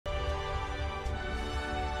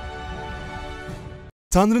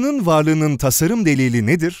Tanrı'nın varlığının tasarım delili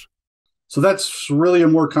nedir? So that's really a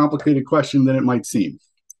more complicated question than it might seem.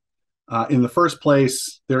 In the first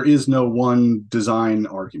place, there is no one design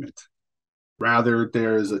argument. Rather,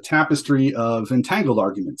 there's a tapestry of entangled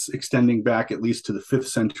arguments extending back at least to the 5th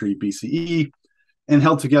century BCE and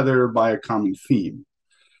held together by a common theme.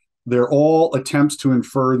 They're all attempts to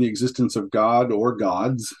infer the existence of God or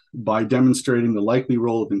gods by demonstrating the likely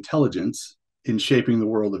role of intelligence in shaping the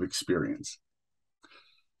world of experience.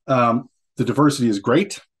 The diversity is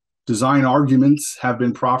great. Design arguments have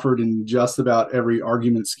been proffered in just about every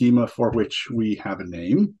argument schema for which we have a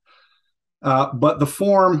name. But the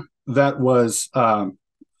form that was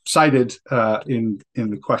cited in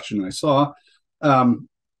the question I saw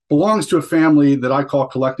belongs to a family that I call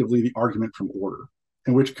collectively the argument from order,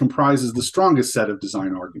 and which comprises the strongest set of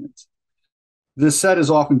design arguments. This set is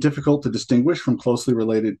often difficult to distinguish from closely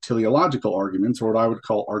related teleological arguments, or what I would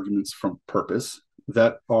call arguments from purpose,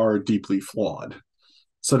 that are deeply flawed.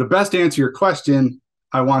 So to best answer your question,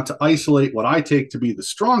 I want to isolate what I take to be the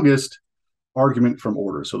strongest argument from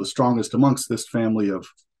order, so the strongest amongst this family of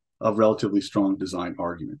relatively strong design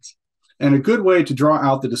arguments. And a good way to draw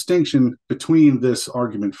out the distinction between this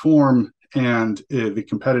argument form and the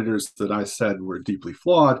competitors that I said were deeply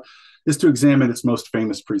flawed is to examine its most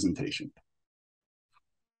famous presentation.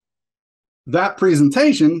 That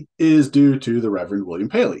presentation is due to the Reverend William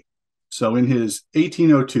Paley. So in his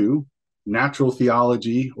 1802 Natural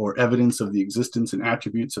Theology, or Evidence of the Existence and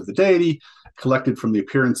Attributes of the Deity, collected from the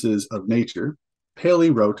appearances of nature,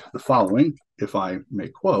 Paley wrote the following, if I may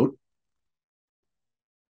quote.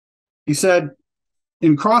 He said,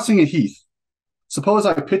 "In crossing a heath, suppose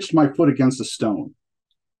I pitched my foot against a stone,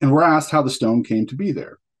 and were asked how the stone came to be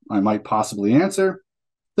there. I might possibly answer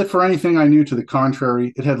that for anything I knew to the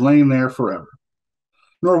contrary, it had lain there forever.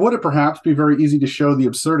 Nor would it perhaps be very easy to show the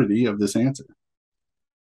absurdity of this answer.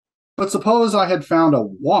 But suppose I had found a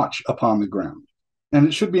watch upon the ground, and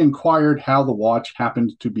it should be inquired how the watch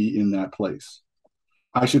happened to be in that place.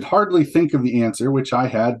 I should hardly think of the answer which I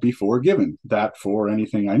had before given, that for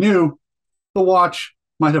anything I knew, the watch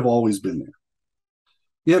might have always been there.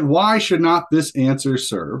 Yet why should not this answer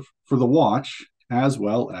serve for the watch as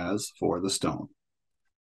well as for the stone?"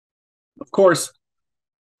 Of course,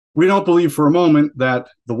 we don't believe for a moment that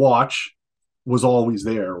the watch was always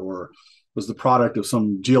there or was the product of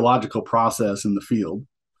some geological process in the field,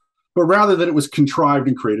 but rather that it was contrived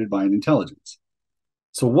and created by an intelligence.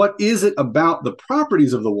 So what is it about the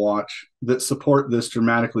properties of the watch that support this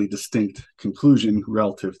dramatically distinct conclusion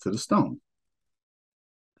relative to the stone?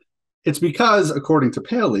 It's because, according to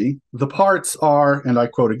Paley, the parts are, and I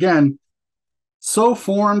quote again, "so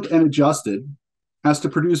formed and adjusted as to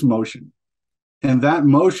produce motion, and that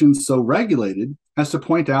motion so regulated as to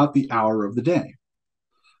point out the hour of the day.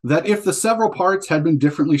 That if the several parts had been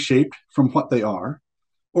differently shaped from what they are,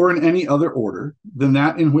 or in any other order than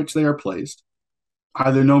that in which they are placed,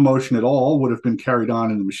 either no motion at all would have been carried on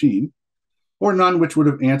in the machine, or none which would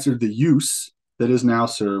have answered the use that is now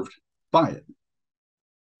served by it."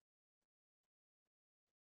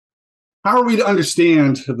 How are we to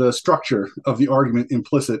understand the structure of the argument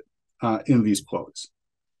implicit in these quotes?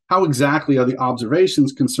 How exactly are the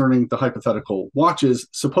observations concerning the hypothetical watches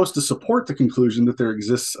supposed to support the conclusion that there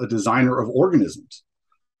exists a designer of organisms?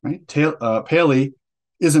 Right? Paley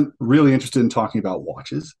isn't really interested in talking about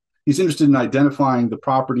watches. He's interested in identifying the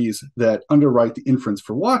properties that underwrite the inference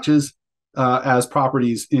for watches as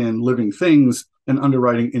properties in living things and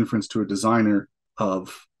underwriting inference to a designer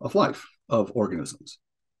of life, of organisms.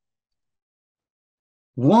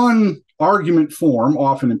 One argument form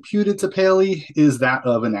often imputed to Paley is that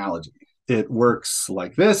of analogy. It works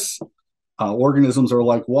like this. Organisms are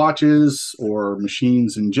like watches or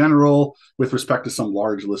machines in general with respect to some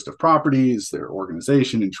large list of properties, their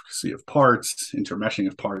organization, intricacy of parts, intermeshing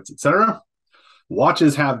of parts, etc.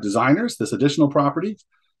 Watches have designers, this additional property.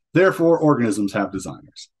 Therefore, organisms have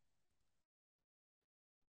designers.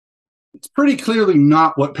 It's pretty clearly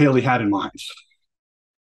not what Paley had in mind.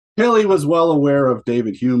 Paley was well aware of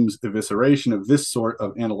David Hume's evisceration of this sort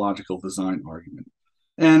of analogical design argument,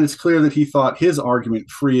 and it's clear that he thought his argument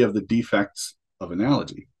free of the defects of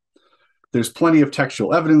analogy. There's plenty of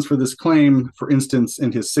textual evidence for this claim. For instance,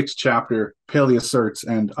 in his 6th chapter, Paley asserts,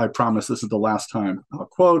 and I promise this is the last time I'll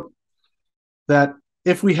quote, that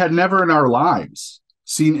if we had never in our lives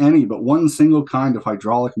seen any but one single kind of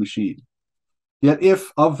hydraulic machine, yet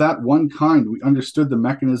if of that one kind we understood the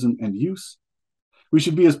mechanism and use, we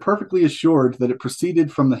should be as perfectly assured that it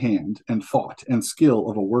proceeded from the hand and thought and skill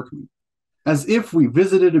of a workman, as if we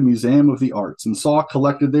visited a museum of the arts and saw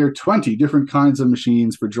collected there 20 different kinds of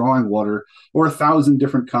machines for drawing water or 1,000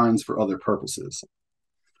 different kinds for other purposes.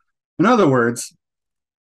 In other words,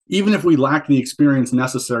 even if we lack the experience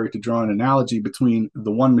necessary to draw an analogy between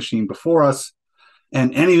the one machine before us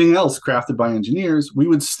and anything else crafted by engineers, we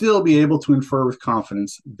would still be able to infer with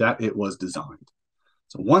confidence that it was designed.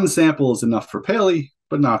 So one sample is enough for Paley,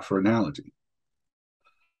 but not for analogy.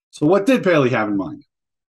 So what did Paley have in mind?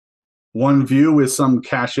 One view with some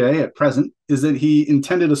cachet at present is that he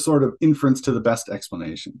intended a sort of inference to the best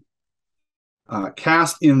explanation.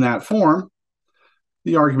 Cast in that form,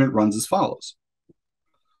 the argument runs as follows.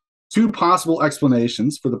 Two possible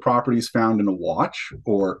explanations for the properties found in a watch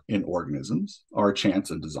or in organisms are chance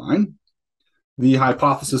and design. The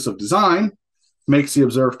hypothesis of design makes the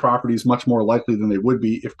observed properties much more likely than they would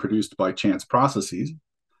be if produced by chance processes.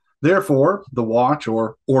 Therefore, the watch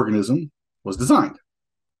or organism was designed.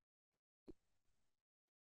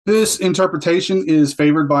 This interpretation is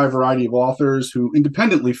favored by a variety of authors who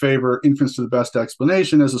independently favor inference to the best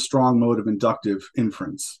explanation as a strong mode of inductive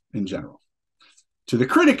inference in general. To the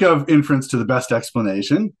critic of inference to the best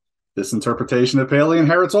explanation, this interpretation of Paley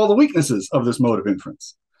inherits all the weaknesses of this mode of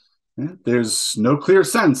inference. There's no clear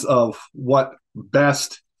sense of what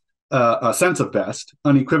best, a sense of best,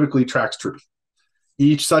 unequivocally tracks truth.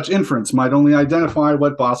 Each such inference might only identify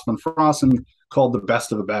what Bos von Frossen called the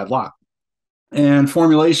best of a bad lot. And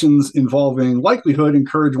formulations involving likelihood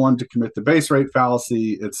encourage one to commit the base rate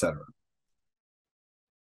fallacy, etc.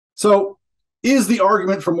 So, is the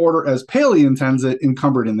argument from order as Paley intends it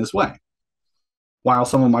encumbered in this way? While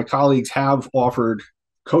some of my colleagues have offered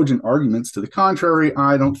cogent arguments to the contrary,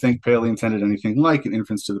 I don't think Paley intended anything like an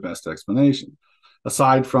inference to the best explanation.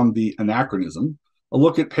 Aside from the anachronism, a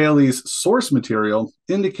look at Paley's source material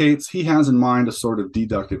indicates he has in mind a sort of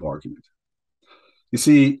deductive argument. You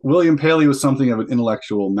see, William Paley was something of an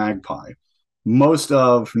intellectual magpie. Most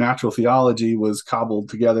of natural theology was cobbled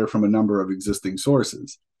together from a number of existing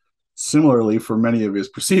sources. Similarly, for many of his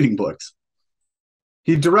preceding books.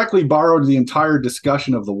 He directly borrowed the entire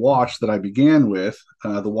discussion of the watch that I began with,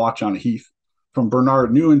 The Watch on a Heath, from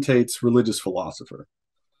Bernard Nieuwentaite's Religious Philosopher.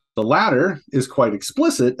 The latter is quite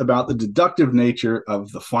explicit about the deductive nature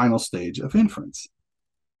of the final stage of inference.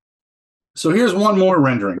 So here's one more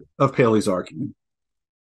rendering of Paley's argument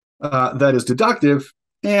that is deductive,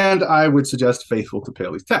 and I would suggest faithful to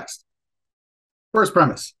Paley's text. First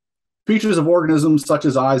premise. Features of organisms such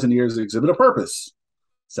as eyes and ears exhibit a purpose.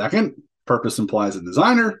 Second, purpose implies a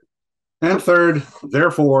designer. And third,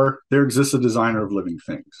 therefore, there exists a designer of living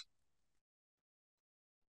things.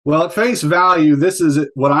 Well, at face value, this is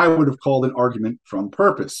what I would have called an argument from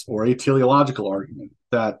purpose, or a teleological argument,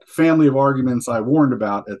 that family of arguments I warned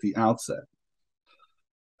about at the outset.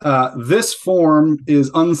 This form is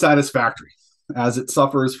unsatisfactory, as it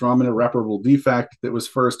suffers from an irreparable defect that was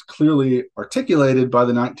first clearly articulated by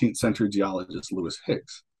the 19th century geologist Lewis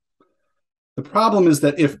Higgs. The problem is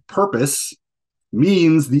that if purpose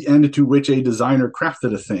means the end to which a designer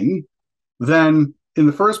crafted a thing, then in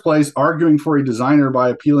the first place, arguing for a designer by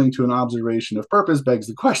appealing to an observation of purpose begs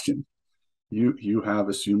the question. You have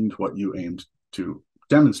assumed what you aimed to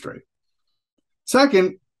demonstrate.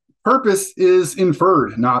 Second, purpose is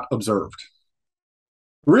inferred, not observed.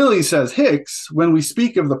 Really, says Hicks, when we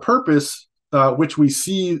speak of the purpose to which we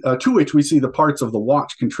see the parts of the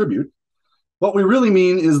watch contribute, what we really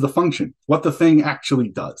mean is the function, what the thing actually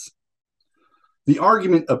does. The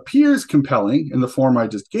argument appears compelling in the form I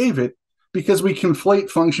just gave it because we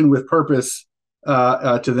conflate function with purpose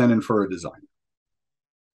to then infer a design.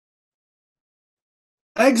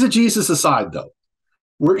 Exegesis aside, though,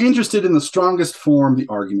 we're interested in the strongest form the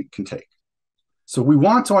argument can take. So we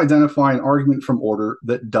want to identify an argument from order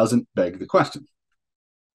that doesn't beg the question.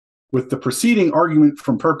 With the preceding argument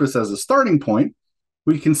from purpose as a starting point,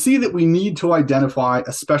 we can see that we need to identify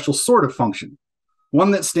a special sort of function,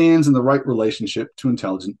 one that stands in the right relationship to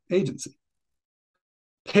intelligent agency.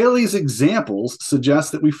 Paley's examples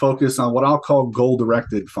suggest that we focus on what I'll call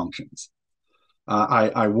goal-directed functions.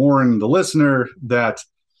 I warn the listener that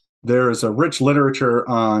there is a rich literature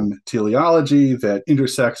on teleology that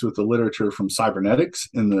intersects with the literature from cybernetics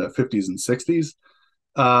in the 50s and 60s,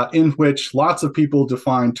 in which lots of people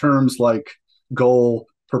define terms like goal,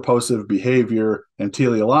 purposive behavior, and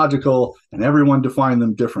teleological, and everyone defined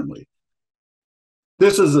them differently.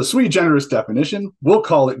 This is a sui generis definition. We'll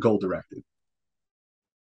call it goal-directed.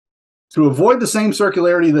 To avoid the same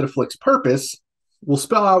circularity that afflicts purpose, we'll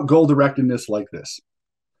spell out goal-directedness like this.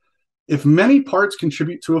 If many parts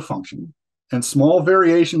contribute to a function, and small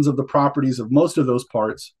variations of the properties of most of those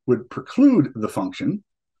parts would preclude the function,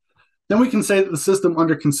 then we can say that the system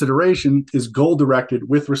under consideration is goal-directed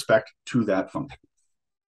with respect to that function.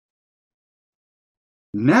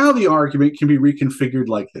 Now the argument can be reconfigured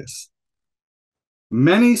like this.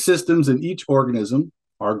 Many systems in each organism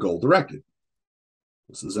are goal-directed.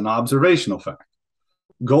 This is an observational fact.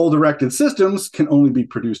 Goal-directed systems can only be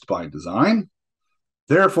produced by design.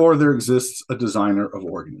 Therefore, there exists a designer of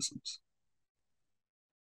organisms.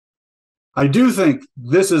 I do think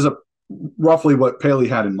this is roughly what Paley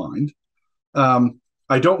had in mind.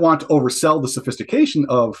 I don't want to oversell the sophistication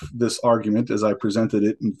of this argument as I presented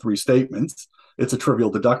it in 3 statements. It's a trivial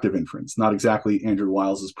deductive inference, not exactly Andrew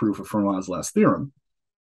Wiles's proof of Fermat's last theorem.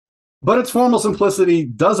 But its formal simplicity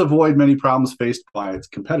does avoid many problems faced by its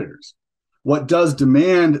competitors. What does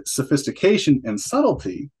demand sophistication and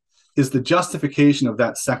subtlety is the justification of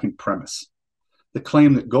that second premise, the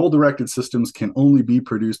claim that goal-directed systems can only be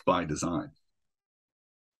produced by design.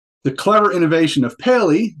 The clever innovation of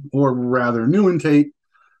Paley, or rather Neuentate,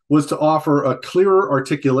 was to offer a clearer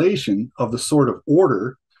articulation of the sort of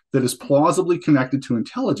order that is plausibly connected to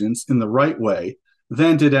intelligence in the right way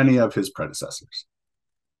than did any of his predecessors.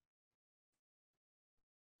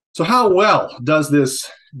 So how well does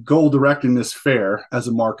this goal-directedness fare as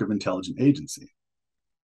a mark of intelligent agency?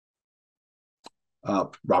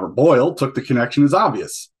 Robert Boyle took the connection as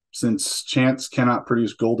obvious. Since chance cannot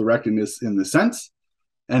produce goal-directedness in the sense,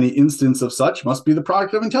 any instance of such must be the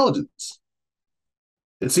product of intelligence.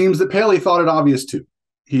 It seems that Paley thought it obvious too.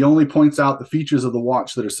 He only points out the features of the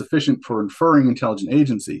watch that are sufficient for inferring intelligent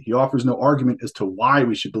agency. He offers no argument as to why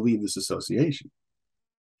we should believe this association.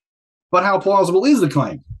 But how plausible is the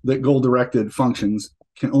claim that goal-directed functions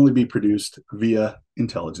can only be produced via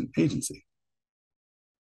intelligent agency?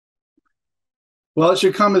 Well, it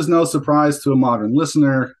should come as no surprise to a modern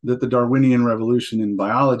listener that the Darwinian revolution in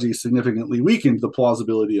biology significantly weakened the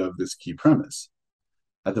plausibility of this key premise.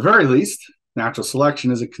 At the very least, natural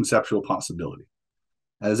selection is a conceptual possibility.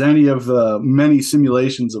 As any of the many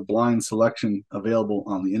simulations of blind selection available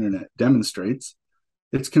on the internet demonstrates,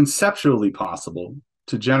 it's conceptually possible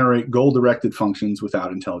to generate goal-directed functions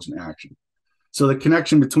without intelligent action. So the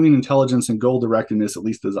connection between intelligence and goal-directedness, at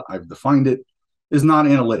least as I've defined it, is not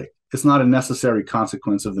analytic. It's not a necessary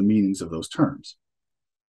consequence of the meanings of those terms.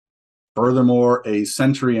 Furthermore, a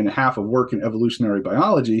century and a half of work in evolutionary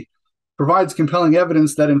biology provides compelling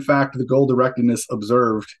evidence that, in fact, the goal-directedness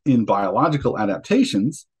observed in biological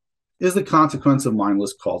adaptations is the consequence of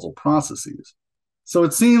mindless causal processes. So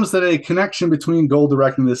it seems that a connection between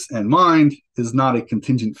goal-directedness and mind is not a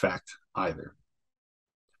contingent fact either.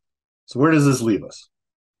 So where does this leave us?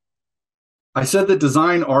 I said that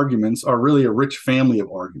design arguments are really a rich family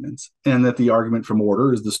of arguments, and that the argument from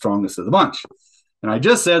order is the strongest of the bunch. And I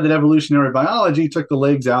just said that evolutionary biology took the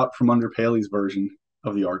legs out from under Paley's version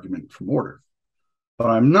of the argument from order. But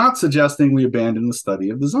I'm not suggesting we abandon the study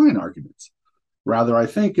of design arguments. Rather, I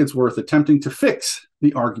think it's worth attempting to fix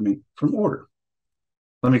the argument from order.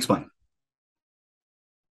 Let me explain.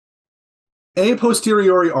 A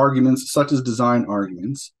posteriori arguments, such as design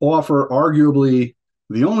arguments, offer arguably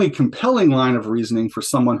the only compelling line of reasoning for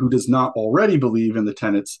someone who does not already believe in the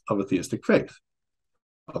tenets of a theistic faith.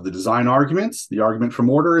 Of the design arguments, the argument from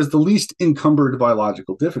order is the least encumbered by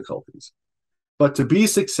logical difficulties. But to be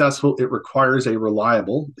successful, it requires a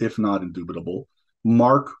reliable, if not indubitable,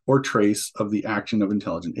 mark or trace of the action of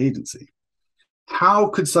intelligent agency. How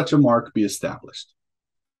could such a mark be established?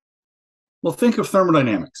 Well, think of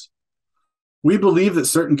thermodynamics. We believe that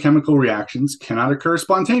certain chemical reactions cannot occur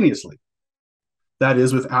spontaneously. That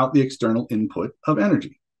is, without the external input of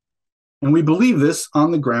energy. And we believe this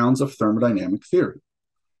on the grounds of thermodynamic theory.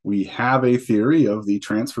 We have a theory of the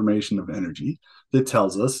transformation of energy that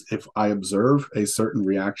tells us if I observe a certain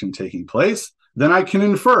reaction taking place, then I can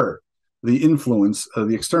infer the influence,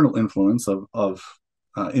 the external influence of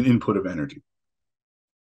an input of energy.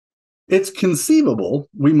 It's conceivable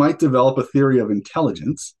we might develop a theory of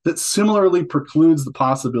intelligence that similarly precludes the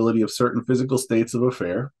possibility of certain physical states of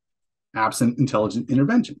affair absent intelligent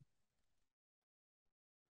intervention.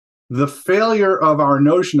 The failure of our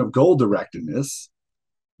notion of goal-directedness,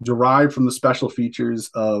 derived from the special features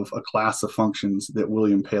of a class of functions that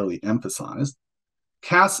William Paley emphasized,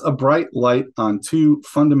 casts a bright light on 2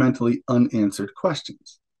 fundamentally unanswered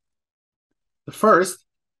questions. The first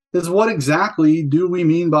is, what exactly do we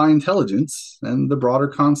mean by intelligence and the broader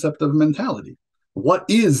concept of mentality? What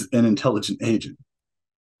is an intelligent agent?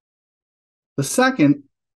 The second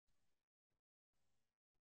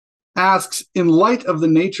asks, in light of the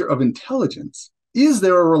nature of intelligence, is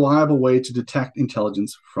there a reliable way to detect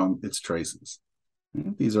intelligence from its traces?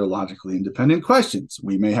 These are logically independent questions.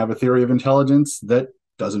 We may have a theory of intelligence that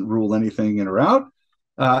doesn't rule anything in or out,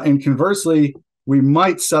 and conversely, we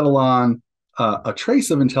might settle on a trace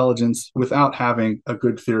of intelligence without having a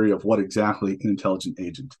good theory of what exactly an intelligent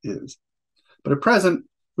agent is. But at present,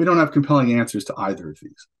 we don't have compelling answers to either of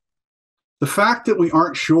these. The fact that we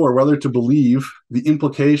aren't sure whether to believe the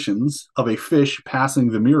implications of a fish passing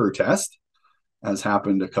the mirror test, as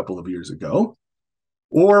happened a couple of years ago,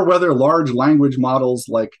 or whether large language models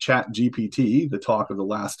like ChatGPT, the talk of the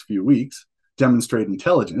last few weeks, demonstrate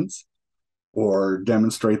intelligence, or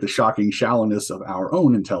demonstrate the shocking shallowness of our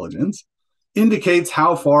own intelligence, indicates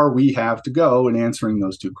how far we have to go in answering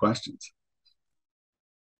those two questions.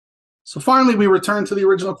 So finally, we return to the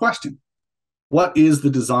original question. What is the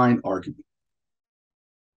design argument?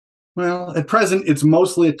 Well, at present, it's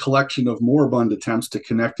mostly a collection of moribund attempts to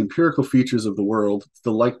connect empirical features of the world to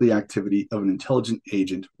the likely activity of an intelligent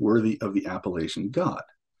agent worthy of the appellation God.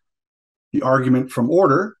 The argument from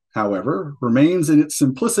order, however, remains in its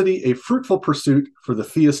simplicity a fruitful pursuit for the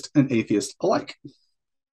theist and atheist alike.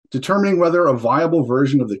 Determining whether a viable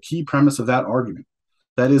version of the key premise of that argument,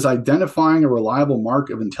 that is, identifying a reliable mark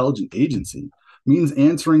of intelligent agency, means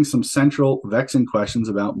answering some central, vexing questions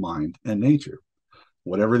about mind and nature.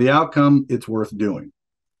 Whatever the outcome, it's worth doing.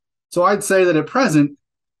 So I'd say that at present,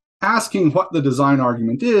 asking what the design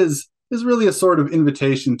argument is really a sort of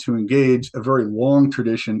invitation to engage a very long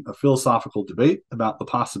tradition of philosophical debate about the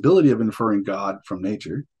possibility of inferring God from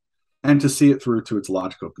nature, and to see it through to its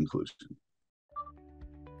logical conclusion.